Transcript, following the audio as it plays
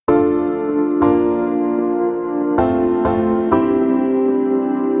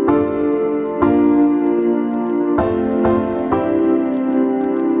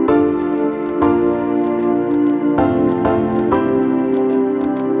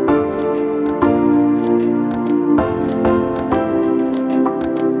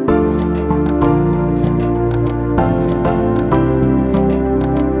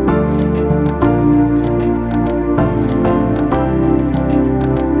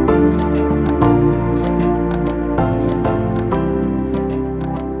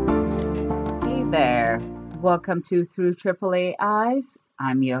Welcome to Through AAA Eyes.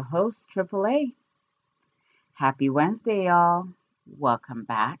 I'm your host, AAA. Happy Wednesday, y'all. Welcome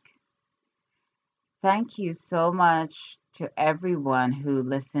back. Thank you so much to everyone who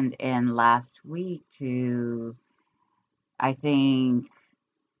listened in last week to, I think,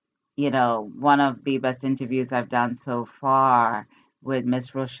 one of the best interviews I've done so far with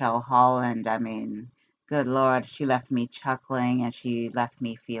Miss Rochelle Holland. I mean, good Lord, she left me chuckling and she left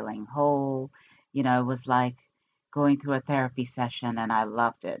me feeling whole. It was like going through a therapy session and I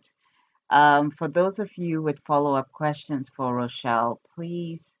loved it. For those of you with follow-up questions for Rochelle,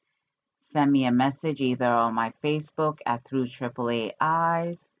 please send me a message either on my Facebook at Through AAA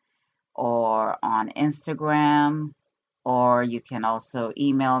Eyes or on Instagram, or you can also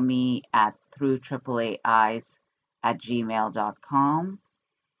email me at through AAAeyes at gmail.com,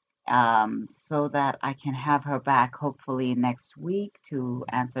 so that I can have her back hopefully next week to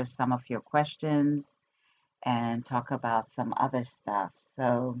answer some of your questions and talk about some other stuff.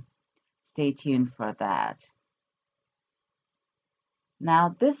 So stay tuned for that.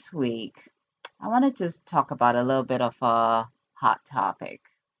 Now, this week, I want to just talk about a little bit of a hot topic,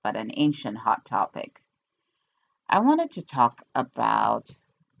 but an ancient hot topic. I wanted to talk about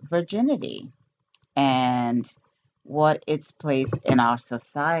virginity and what its place in our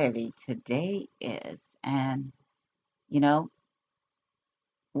society today is. And, you know,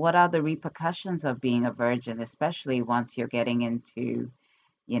 what are the repercussions of being a virgin, especially once you're getting into,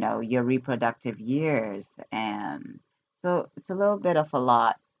 your reproductive years. And so it's a little bit of a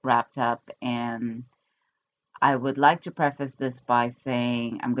lot wrapped up. And I would like to preface this by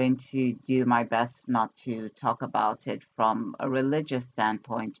saying I'm going to do my best not to talk about it from a religious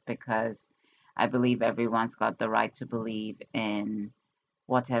standpoint because I believe everyone's got the right to believe in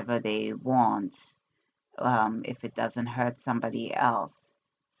whatever they want, if it doesn't hurt somebody else.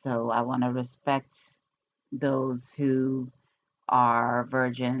 So I want to respect those who are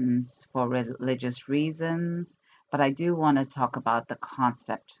virgins for religious reasons, but I do want to talk about the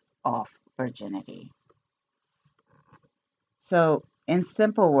concept of virginity. So, in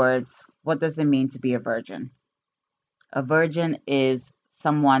simple words, what does it mean to be a virgin? A virgin is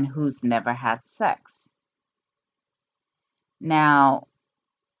someone who's never had sex. Now,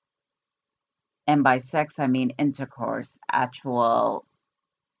 and by sex, I mean intercourse, actual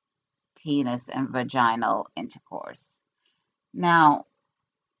penis and vaginal intercourse. Now,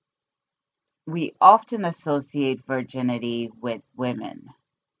 we often associate virginity with women,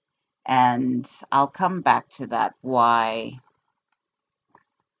 and I'll come back to that, why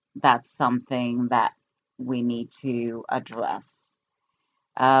that's something that we need to address.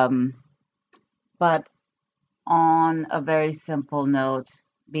 Um, but on a very simple note,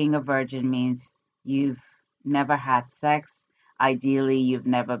 being a virgin means you've never had sex. Ideally, you've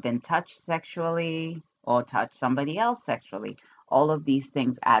never been touched sexually or touched somebody else sexually. All of these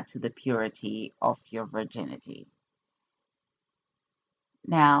things add to the purity of your virginity.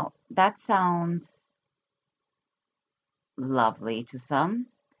 Now, that sounds lovely to some,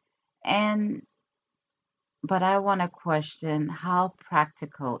 and but I want to question, how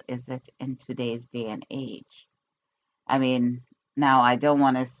practical is it in today's day and age? I mean, now I don't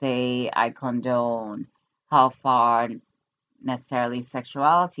want to say I condone how far necessarily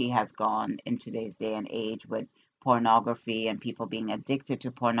sexuality has gone in today's day and age with pornography and people being addicted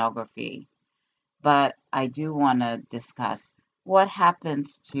to pornography. But I do want to discuss what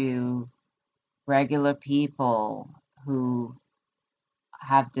happens to regular people who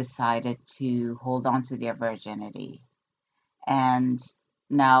have decided to hold on to their virginity. And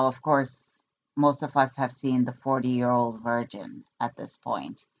now, of course, most of us have seen the 40-year-old virgin at this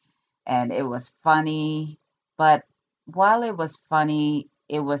point. And it was funny, but while it was funny,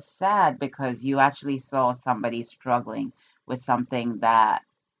 it was sad because you actually saw somebody struggling with something that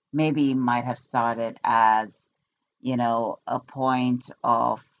maybe might have started as, a point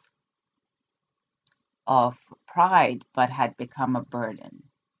of pride, but had become a burden,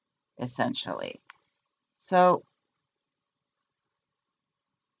 essentially. So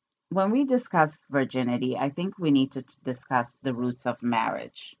when we discuss virginity, I think we need to discuss the roots of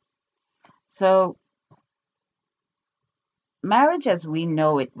marriage. So, marriage as we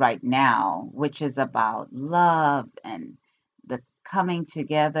know it right now, which is about love and the coming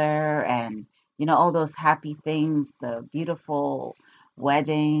together and, all those happy things, the beautiful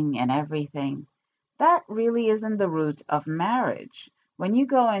wedding and everything, that really isn't the root of marriage. When you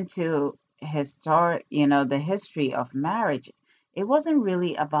go into the history of marriage, it wasn't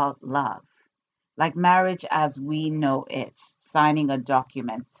really about love. Like marriage as we know it, signing a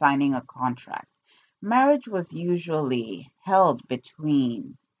document, signing a contract. Marriage was usually held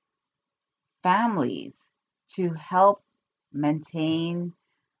between families to help maintain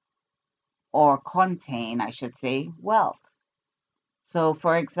or contain, I should say, wealth. So,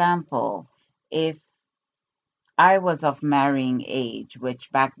 for example, if I was of marrying age,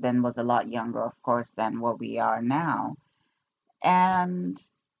 which back then was a lot younger, of course, than what we are now, and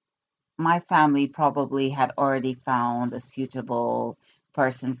my family probably had already found a suitable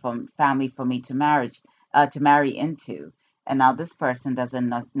person from family for me to marry into. And now this person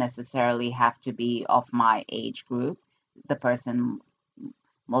doesn't necessarily have to be of my age group. The person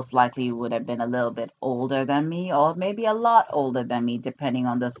most likely would have been a little bit older than me, or maybe a lot older than me, depending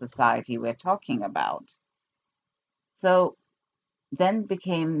on the society we're talking about. So then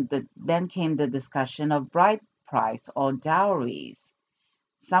came the discussion of bride price or dowries.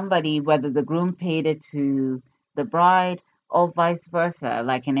 Somebody, whether the groom paid it to the bride or vice versa.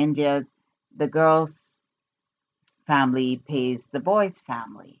 Like in India, the girl's family pays the boy's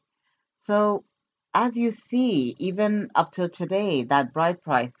family. So, as you see, even up to today, that bride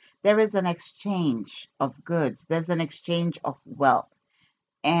price, there is an exchange of goods, there's an exchange of wealth.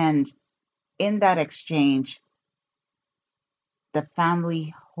 And in that exchange, the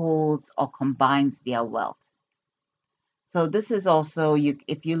family holds or combines their wealth. So this is also you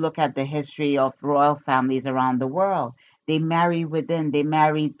if you look at the history of royal families around the world, they marry within, they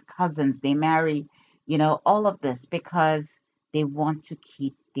marry cousins, they marry, all of this because they want to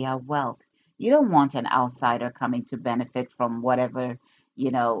keep their wealth. You don't want an outsider coming to benefit from whatever,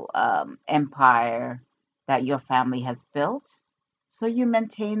 empire that your family has built. So you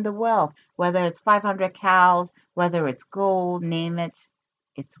maintain the wealth, whether it's 500 cows, whether it's gold, name it,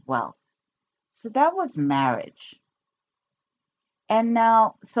 it's wealth. So that was marriage. And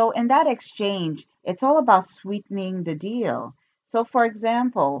now, so in that exchange, it's all about sweetening the deal. So, for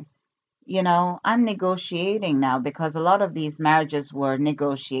example, I'm negotiating now because a lot of these marriages were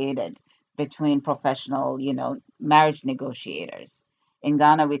negotiated between professional, marriage negotiators. In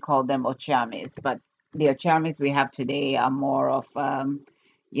Ghana, we call them ochamis, but the ochamis we have today are more of a,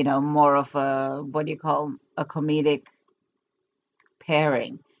 what do you call, a comedic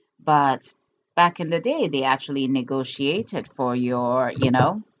pairing. But back in the day, they actually negotiated for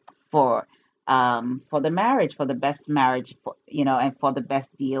for for the marriage, for the best marriage, and for the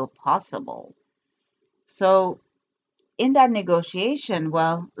best deal possible. So in that negotiation,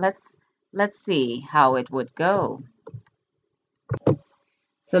 well, let's see how it would go.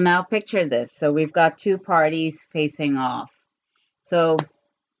 So now picture this. So we've got two parties facing off. So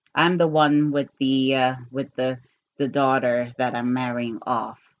I'm the one with the daughter that I'm marrying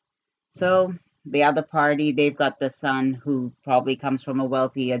off. So the other party, they've got the son who probably comes from a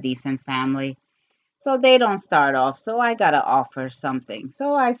wealthy, a decent family. So they don't start off. So I got to offer something.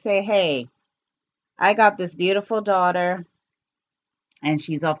 So I say, hey, I got this beautiful daughter and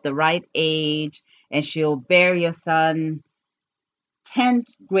she's of the right age and she'll bear your son 10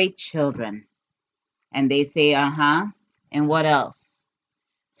 great children. And they say, uh huh. And what else?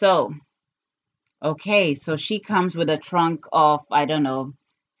 So, okay, so she comes with a trunk of, I don't know,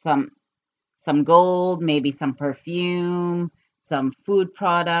 some some gold, maybe some perfume, some food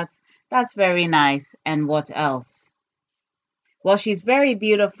products. That's very nice. And what else? Well, she's very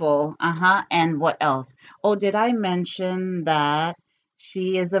beautiful. Uh-huh. And what else? Oh, did I mention that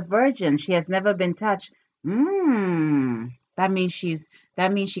she is a virgin? She has never been touched. That means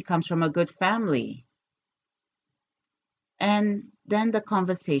she comes from a good family. And then the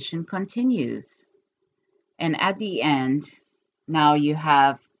conversation continues. And at the end, now you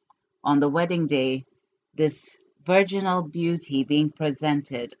have on the wedding day this virginal beauty being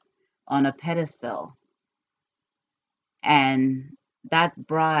presented on a pedestal. And that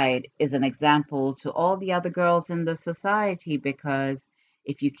bride is an example to all the other girls in the society because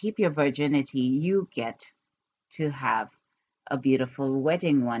if you keep your virginity, you get to have a beautiful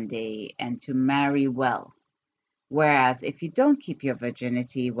wedding one day and to marry well. Whereas if you don't keep your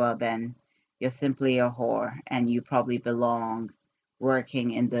virginity, well, then you're simply a whore and you probably belong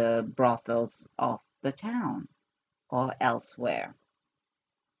working in the brothels of the town or elsewhere.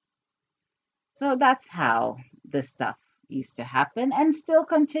 So that's how this stuff used to happen and still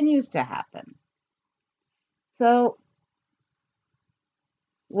continues to happen. So,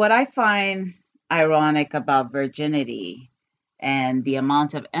 what I find ironic about virginity and the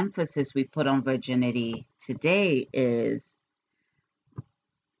amount of emphasis we put on virginity today is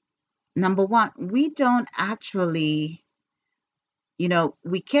number one, we don't actually,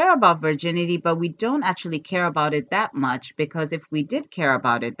 we care about virginity, but we don't actually care about it that much because if we did care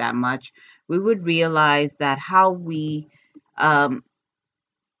about it that much, we would realize that um,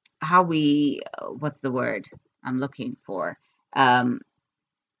 what's the word I'm looking for? Um,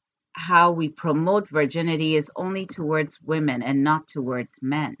 how we promote virginity is only towards women and not towards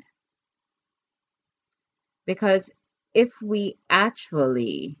men. Because if we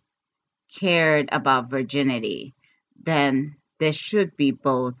actually cared about virginity, then there should be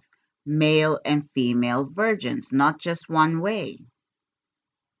both male and female virgins, not just one way.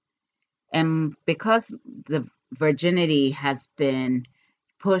 And because the virginity has been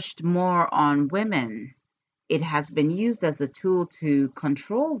pushed more on women, it has been used as a tool to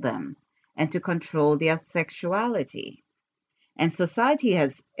control them and to control their sexuality. And society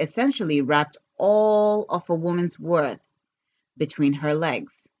has essentially wrapped all of a woman's worth between her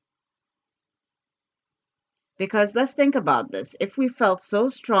legs. Because let's think about this. If we felt so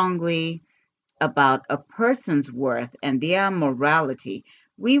strongly about a person's worth and their morality,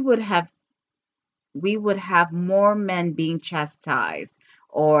 we would have more men being chastised,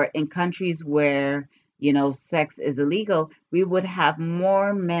 or in countries where sex is illegal, we would have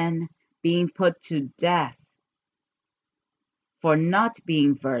more men being put to death for not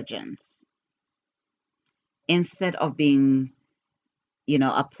being virgins instead of being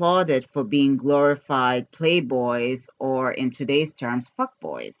applauded for being glorified playboys, or in today's terms,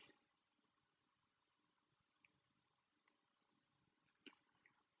 fuckboys.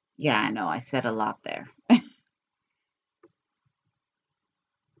 Yeah, I know I said a lot there.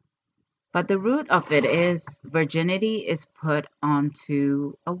 But the root of it is virginity is put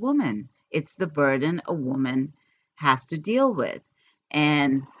onto a woman. It's the burden a woman has to deal with.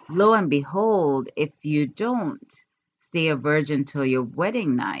 And lo and behold, if you don't stay a virgin till your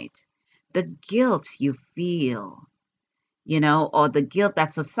wedding night, the guilt you feel, or the guilt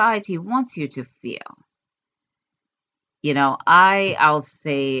that society wants you to feel. I'll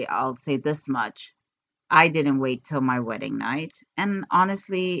say this much. I didn't wait till my wedding night. And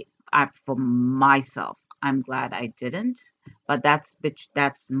honestly, for myself, I'm glad I didn't. But that's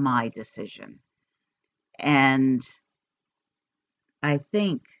my decision. And I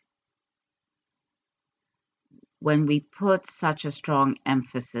think when we put such a strong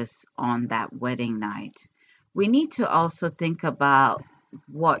emphasis on that wedding night, we need to also think about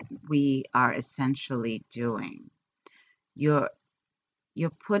what we are essentially doing. You're you're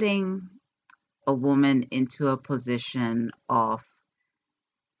putting a woman into a position of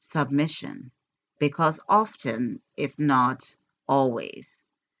submission, because often, if not always,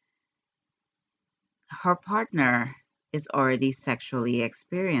 her partner is already sexually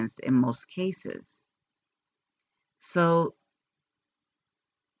experienced in most cases. So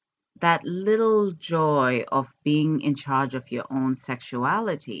that little joy of being in charge of your own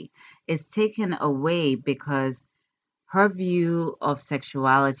sexuality is taken away, because her view of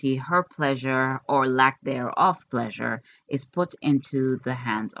sexuality, her pleasure or lack thereof pleasure, is put into the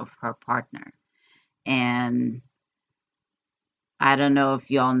hands of her partner. And I don't know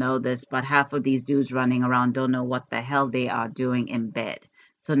if y'all know this, but half of these dudes running around don't know what the hell they are doing in bed.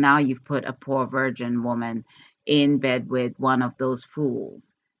 So now you've put a poor virgin woman in bed with one of those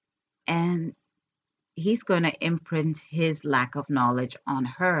fools. And he's going to imprint his lack of knowledge on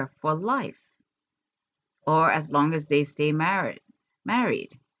her for life, or as long as they stay married.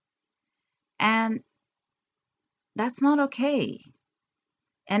 And that's not okay.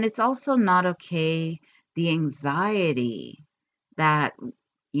 And it's also not okay, the anxiety that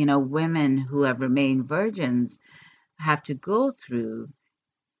women who have remained virgins have to go through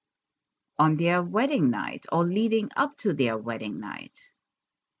on their wedding night or leading up to their wedding night.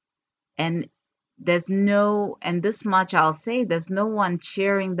 And and this much I'll say, there's no one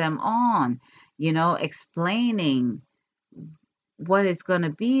cheering them on, explaining what it's going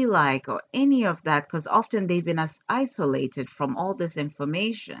to be like or any of that, because often they've been isolated from all this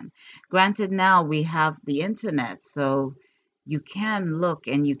information. Granted, now we have the internet, so you can look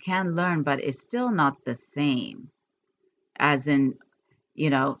and you can learn, but it's still not the same as in,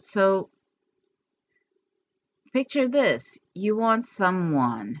 so picture this. You want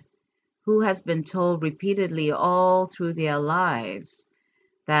someone who has been told repeatedly all through their lives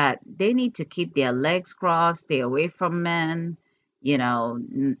that they need to keep their legs crossed, stay away from men,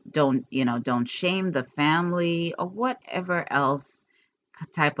 don't shame the family, or whatever else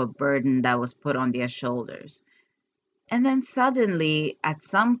type of burden that was put on their shoulders. And then suddenly, at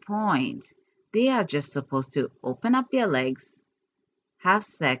some point, they are just supposed to open up their legs, have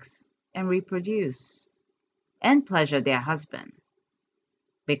sex, and reproduce, and pleasure their husband.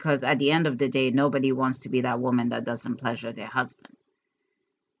 Because at the end of the day, nobody wants to be that woman that doesn't pleasure their husband.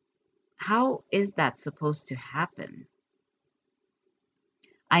 How is that supposed to happen?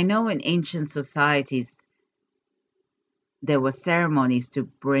 I know in ancient societies, there were ceremonies to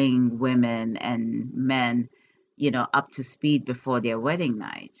bring women and men, up to speed before their wedding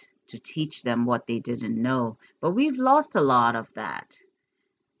night, to teach them what they didn't know. But we've lost a lot of that,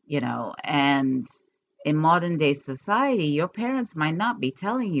 and in modern day society, your parents might not be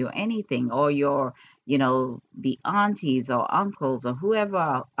telling you anything, or the aunties or uncles or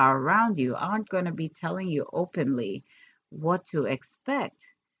whoever are around you aren't going to be telling you openly what to expect.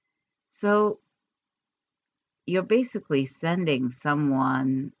 So you're basically sending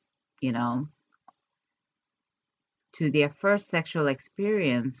someone, you know, to their first sexual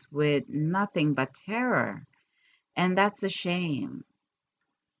experience with nothing but terror. And that's a shame.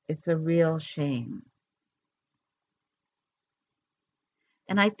 It's a real shame.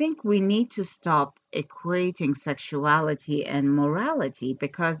 And I think we need to stop equating sexuality and morality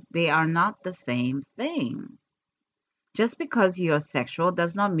because they are not the same thing. Just because you're sexual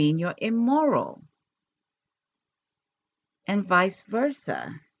does not mean you're immoral, and vice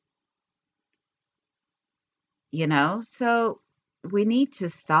versa. So we need to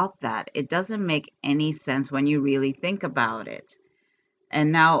stop that. It doesn't make any sense when you really think about it.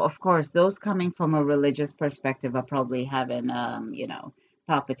 And now, of course, those coming from a religious perspective are probably having,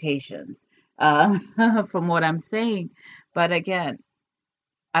 palpitations from what I'm saying. But again,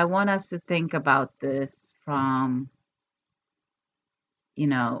 I want us to think about this from, you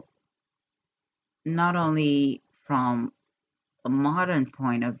know, not only from a modern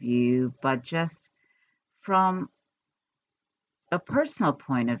point of view, but just from a personal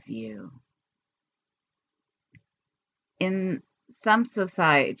point of view. In some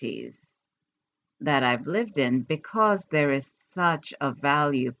societies that I've lived in, because there is such a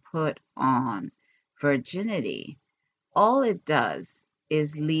value put on virginity, all it does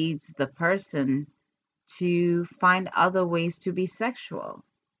is leads the person to find other ways to be sexual.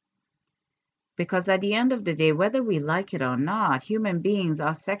 Because at the end of the day, whether we like it or not, human beings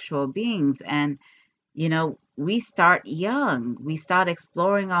are sexual beings. And, we start young. We start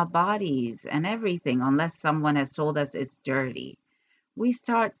exploring our bodies and everything, unless someone has told us it's dirty. We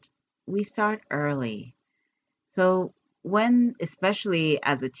start we start early. So when, especially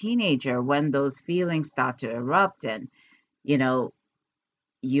as a teenager, when those feelings start to erupt and, you know,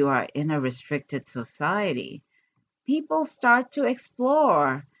 you are in a restricted society, people start to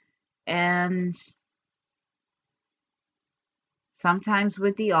explore, and sometimes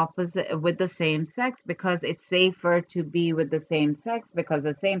with the opposite, with the same sex, because it's safer to be with the same sex because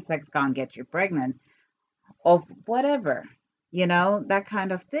the same sex can't get you pregnant, or whatever, that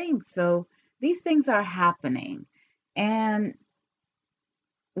kind of thing. So these things are happening. And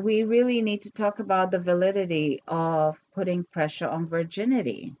we really need to talk about the validity of putting pressure on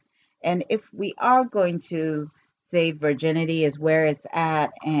virginity. And if we are going to say virginity is where it's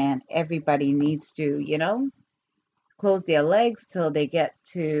at and everybody needs to, close their legs till they get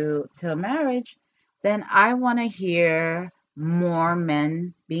to marriage, then I want to hear more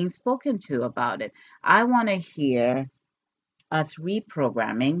men being spoken to about it. I want to hear us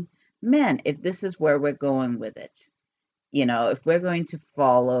reprogramming men if this is where we're going with it. If we're going to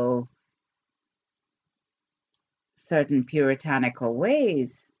follow certain puritanical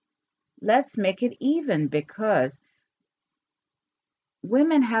ways, let's make it even, because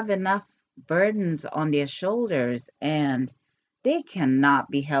women have enough burdens on their shoulders and they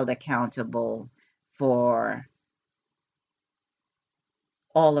cannot be held accountable for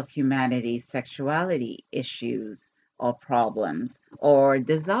all of humanity's sexuality issues or problems or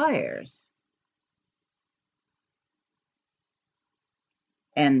desires.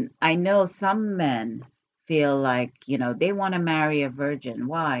 And I know some men feel like, they want to marry a virgin.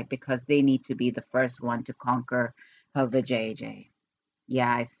 Why? Because they need to be the first one to conquer her vajayjay.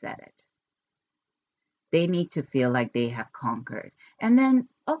 Yeah, I said it. They need to feel like they have conquered. And then,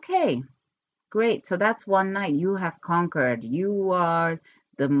 okay, great. So that's one night. You have conquered. You are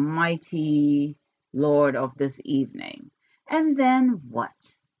the mighty lord of this evening. And then what?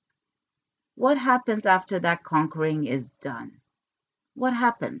 What happens after that conquering is done? What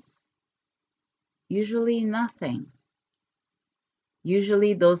happens? Usually nothing.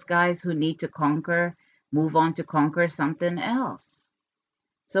 Usually those guys who need to conquer move on to conquer something else.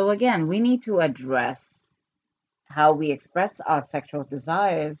 So again, we need to address how we express our sexual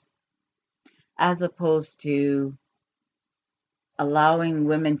desires as opposed to allowing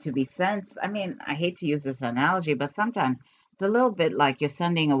women to be sensed. I mean, I hate to use this analogy, but sometimes it's a little bit like you're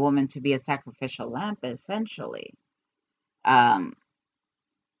sending a woman to be a sacrificial lamb, essentially. Um,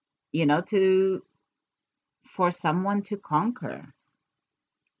 to for someone to conquer,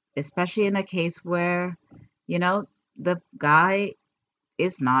 especially in a case where, the guy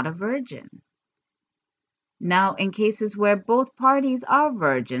is not a virgin. Now, in cases where both parties are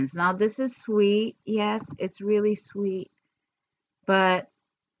virgins, now this is sweet. Yes, it's really sweet. But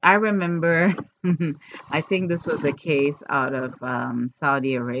I remember, I think this was a case out of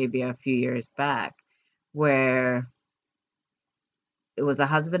Saudi Arabia a few years back, where it was a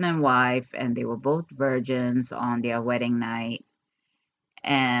husband and wife, and they were both virgins on their wedding night.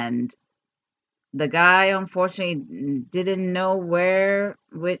 And the guy unfortunately didn't know where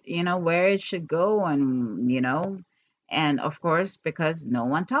it should go, and of course, because no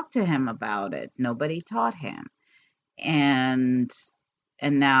one talked to him about it, nobody taught him. And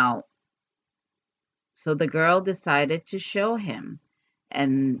now, so the girl decided to show him.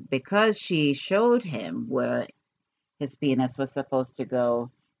 And because she showed him where his penis was supposed to go,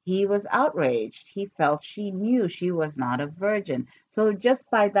 he was outraged. He felt she knew she was not a virgin. So just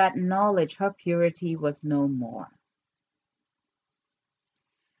by that knowledge, her purity was no more.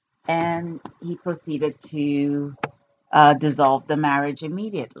 And he proceeded to dissolve the marriage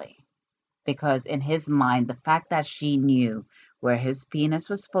immediately. Because in his mind, the fact that she knew where his penis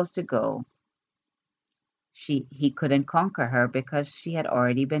was supposed to go, he couldn't conquer her because she had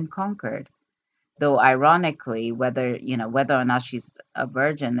already been conquered. Though ironically, whether or not she's a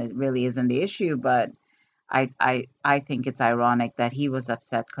virgin, it really isn't the issue. But I think it's ironic that he was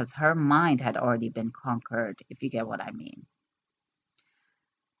upset because her mind had already been conquered, if you get what I mean.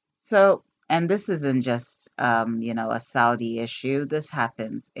 So, and this isn't just a Saudi issue. This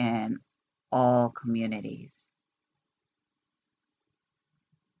happens in all communities.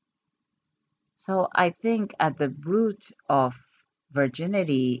 So I think at the root of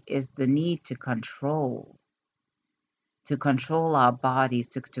virginity is the need to control our bodies,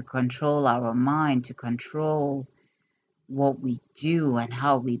 to control our mind, to control what we do and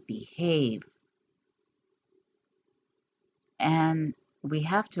how we behave. And we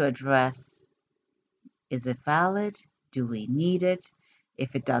have to address, is it valid? Do we need it?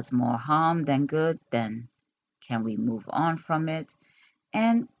 If it does more harm than good, then can we move on from it?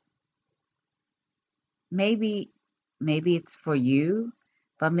 And maybe maybe it's for you,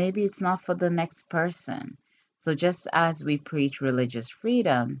 but maybe it's not for the next person. So just as we preach religious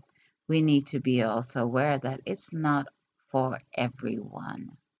freedom, we need to be also aware that it's not for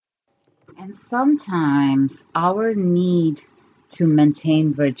everyone. And sometimes our need to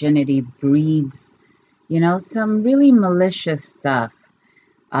maintain virginity breeds, some really malicious stuff.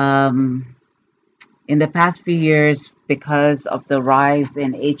 Um, in the past few years, because of the rise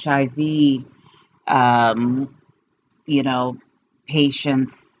in HIV, um, you know,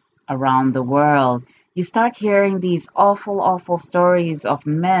 patients around the world, you start hearing these awful, awful stories of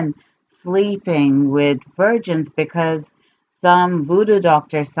men sleeping with virgins because some voodoo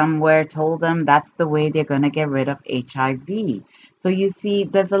doctor somewhere told them that's the way they're going to get rid of HIV. So you see,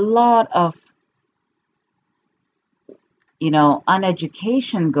 there's a lot of,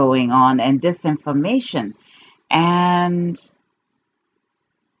 uneducation going on and disinformation. And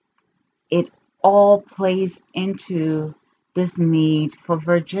it all plays into this need for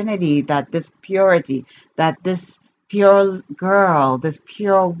virginity, that this purity, that this pure girl, this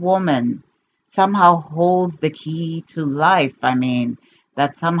pure woman somehow holds the key to life. I mean,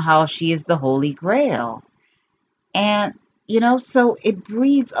 that somehow she is the Holy Grail. And, so it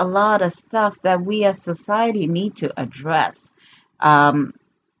breeds a lot of stuff that we as society need to address, um,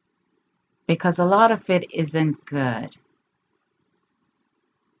 because a lot of it isn't good.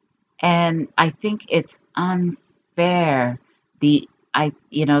 And I think it's unfair, the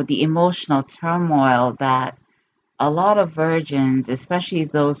emotional turmoil that a lot of virgins, especially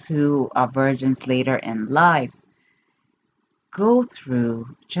those who are virgins later in life, go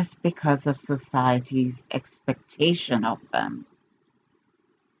through just because of society's expectation of them.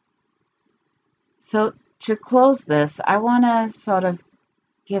 So to close this, I want to sort of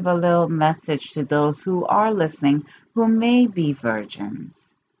give a little message to those who are listening who may be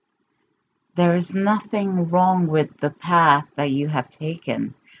virgins. There is nothing wrong with the path that you have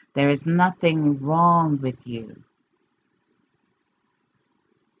taken. There is nothing wrong with you.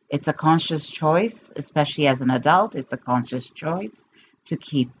 It's a conscious choice, especially as an adult, it's a conscious choice to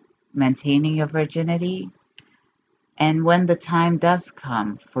keep maintaining your virginity. And when the time does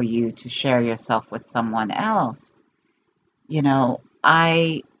come for you to share yourself with someone else,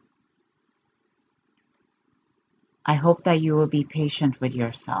 I hope that you will be patient with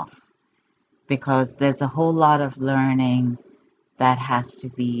yourself, because there's a whole lot of learning that has to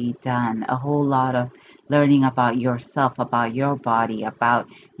be done, a whole lot of learning about yourself, about your body, about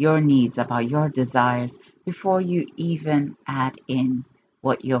your needs, about your desires, before you even add in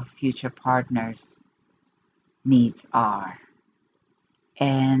what your future partner's needs are.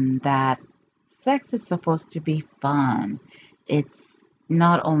 And that sex is supposed to be fun. It's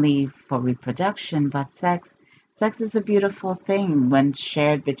not only for reproduction, but sex Sex is a beautiful thing when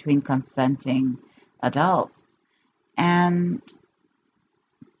shared between consenting adults. And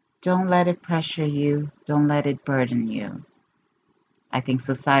don't let it pressure you, don't let it burden you. I think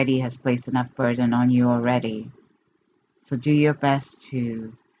society has placed enough burden on you already. So do your best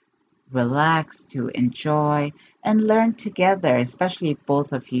to relax, to enjoy, and learn together, especially if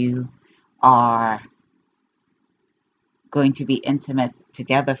both of you are going to be intimate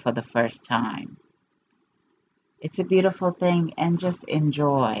together for the first time. It's a beautiful thing, and just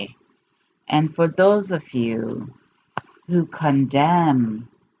enjoy. And for those of you who condemn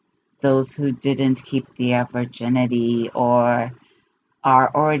those who didn't keep their virginity or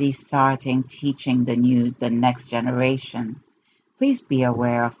are already starting teaching the next generation, please be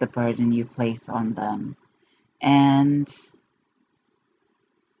aware of the burden you place on them. And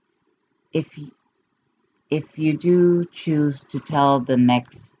if if you do choose to tell the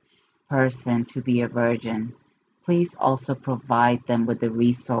next person to be a virgin, please also provide them with the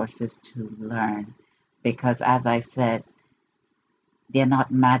resources to learn. Because as I said, they're not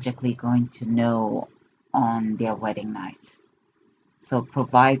magically going to know on their wedding night. So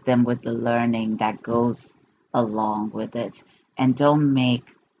provide them with the learning that goes along with it. And don't make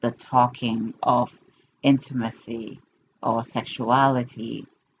the talking of intimacy or sexuality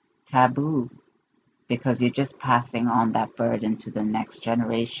taboo, because you're just passing on that burden to the next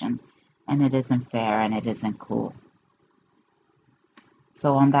generation. And it isn't fair and it isn't cool.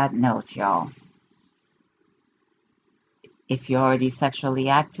 So, on that note, y'all, if you're already sexually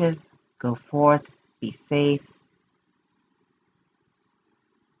active, go forth, be safe,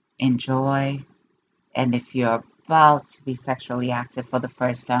 enjoy. And if you're about to be sexually active for the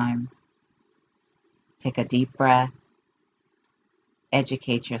first time, take a deep breath,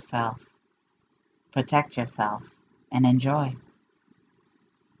 educate yourself, protect yourself, and enjoy.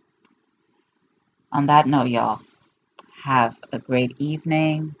 On that note, y'all, have a great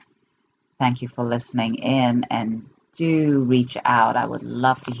evening. Thank you for listening in, and do reach out. I would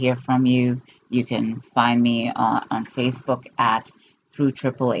love to hear from you. You can find me on Facebook at Through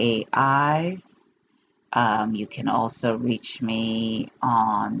AAA Eyes. You can also reach me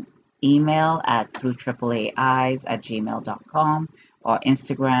on email at through AAAeyes@gmail.com or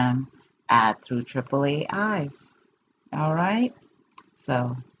Instagram at Through AAA Eyes. All right.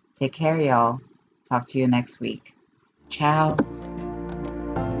 So take care, y'all. Talk to you next week. Ciao.